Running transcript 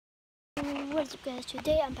What's up guys,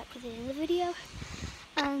 today I'm back with another video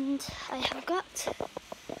and I have got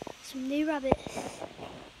some new rabbits.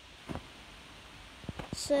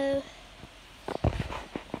 So,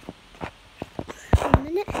 a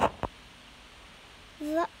minute,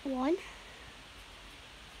 that one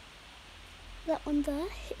there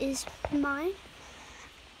is mine,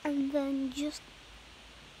 and then just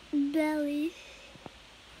barely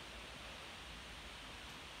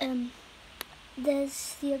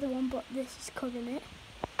there's the other one, but this is covering it.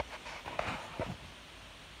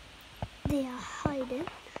 They are hiding,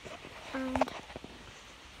 and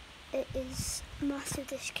it is massive,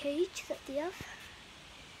 this cage that they have.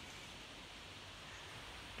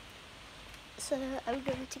 So I'm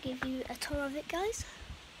going to give you a tour of it, guys.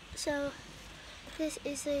 So this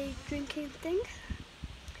is a drinking thing.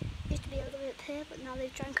 Used to be a little bit here, but now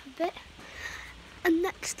they've drank a bit. And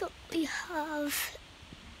next up we have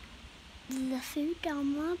the food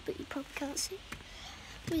down there, but you probably can't see.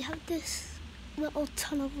 We have this little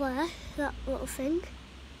tunnel there, that little thing.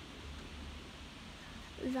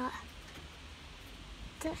 That's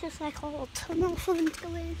just like a little tunnel for them to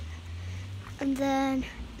go in. And then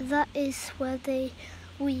that is where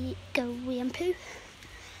we go wee and poo.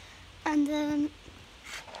 And then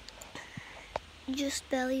just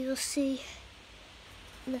barely you'll see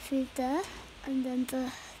the food there, and then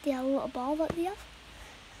the little ball that they have.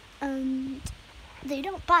 And they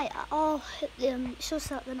don't bite at all. It shows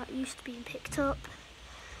that they're not used to being picked up.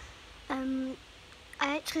 I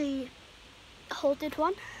actually holded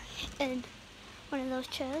one in one of those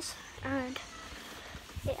chairs, and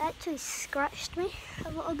it actually scratched me a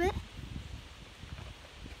little bit.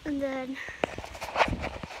 And then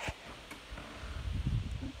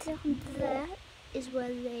down there is where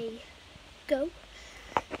they go,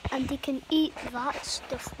 and they can eat that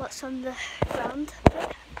stuff what's on the ground.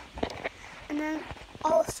 And then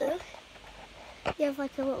also you have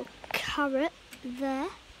like a little carrot there,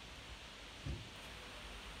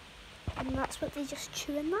 and that's what they just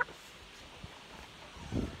chew in that.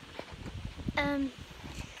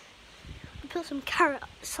 We put some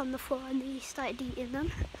carrots on the floor and they started eating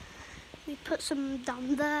them. We put some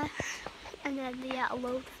down there, and then they ate a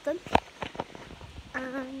load of them.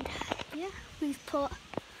 And yeah, we've put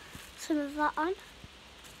some of that on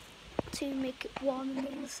to make it warm on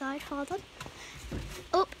the inside for them.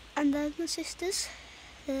 Oh, and there's my sisters.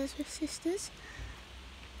 There's my sisters.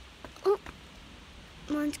 Oh,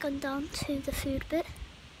 mine's gone down to the food bit.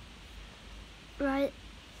 Right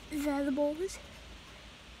there, the ball is.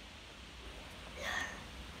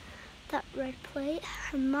 That red plate,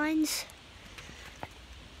 and mine's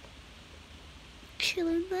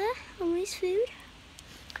chilling there on his food.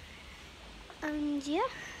 And yeah.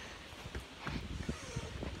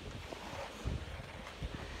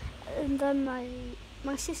 And then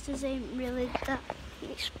my sisters ain't really that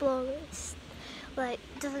explorers, like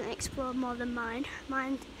doesn't explore more than mine.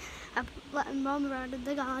 Mine, I let him roam around in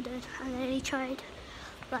the garden, and then he tried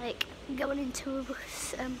like going into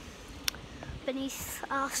beneath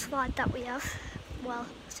our slide that we have, well,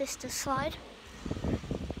 sister's slide.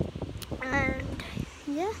 And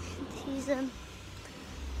yeah, he's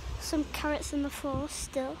some carrots in the floor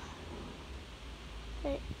still.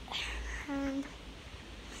 And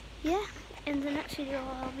yeah, in the next video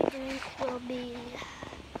I'll be doing will be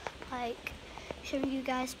like showing you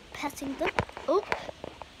guys petting them. Oh,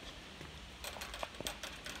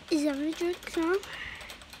 is having a drink now.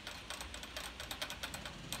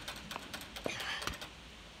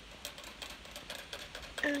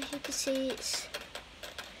 And as you can see, it's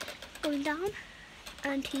going down,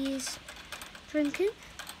 and he's drinking.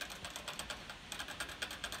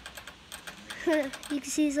 You can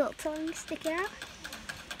see his little tongue sticking out.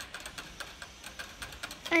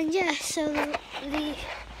 And yeah, so the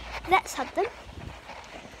vets had them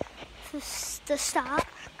for the start,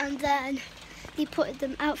 and then they put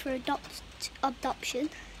them out for adoption.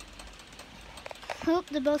 Oh,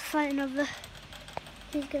 they're both fighting over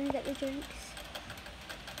who's going to get the drinks.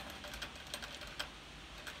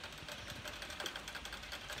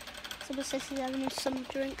 So my sister's having some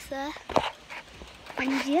drinks there.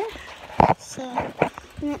 And yeah, so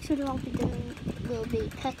the next video I'll be doing will be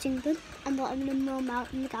petting them and letting them roam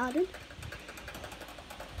out in the garden.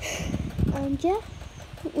 And yeah,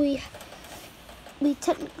 we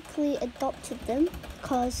technically adopted them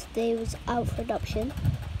because they was out for adoption,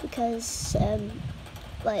 because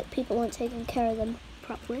like people weren't taking care of them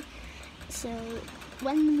properly. So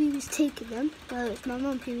when we was taking them, well, it was my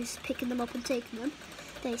mum who was picking them up and taking them.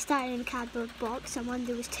 They started in a cardboard box, and when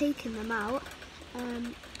they was taking them out,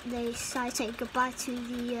 they started saying goodbye to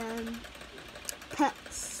the pet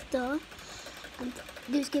store, and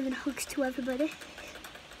they was giving hugs to everybody.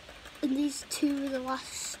 And these two were the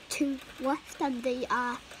last two left, and they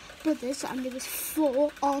are brothers, and there was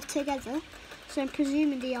 4 all together. So I'm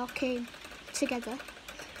presuming they all came together.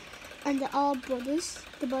 And they're all brothers,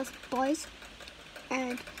 they're both boys.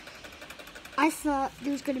 And I thought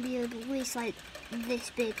there was going to be at least like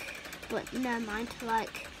this big, but never mind,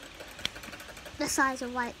 like the size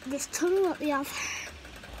of like this tunnel that they have.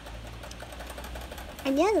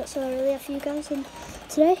 And yeah, that's all I really have for you guys in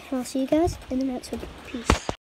today. I'll see you guys in the next one. Peace.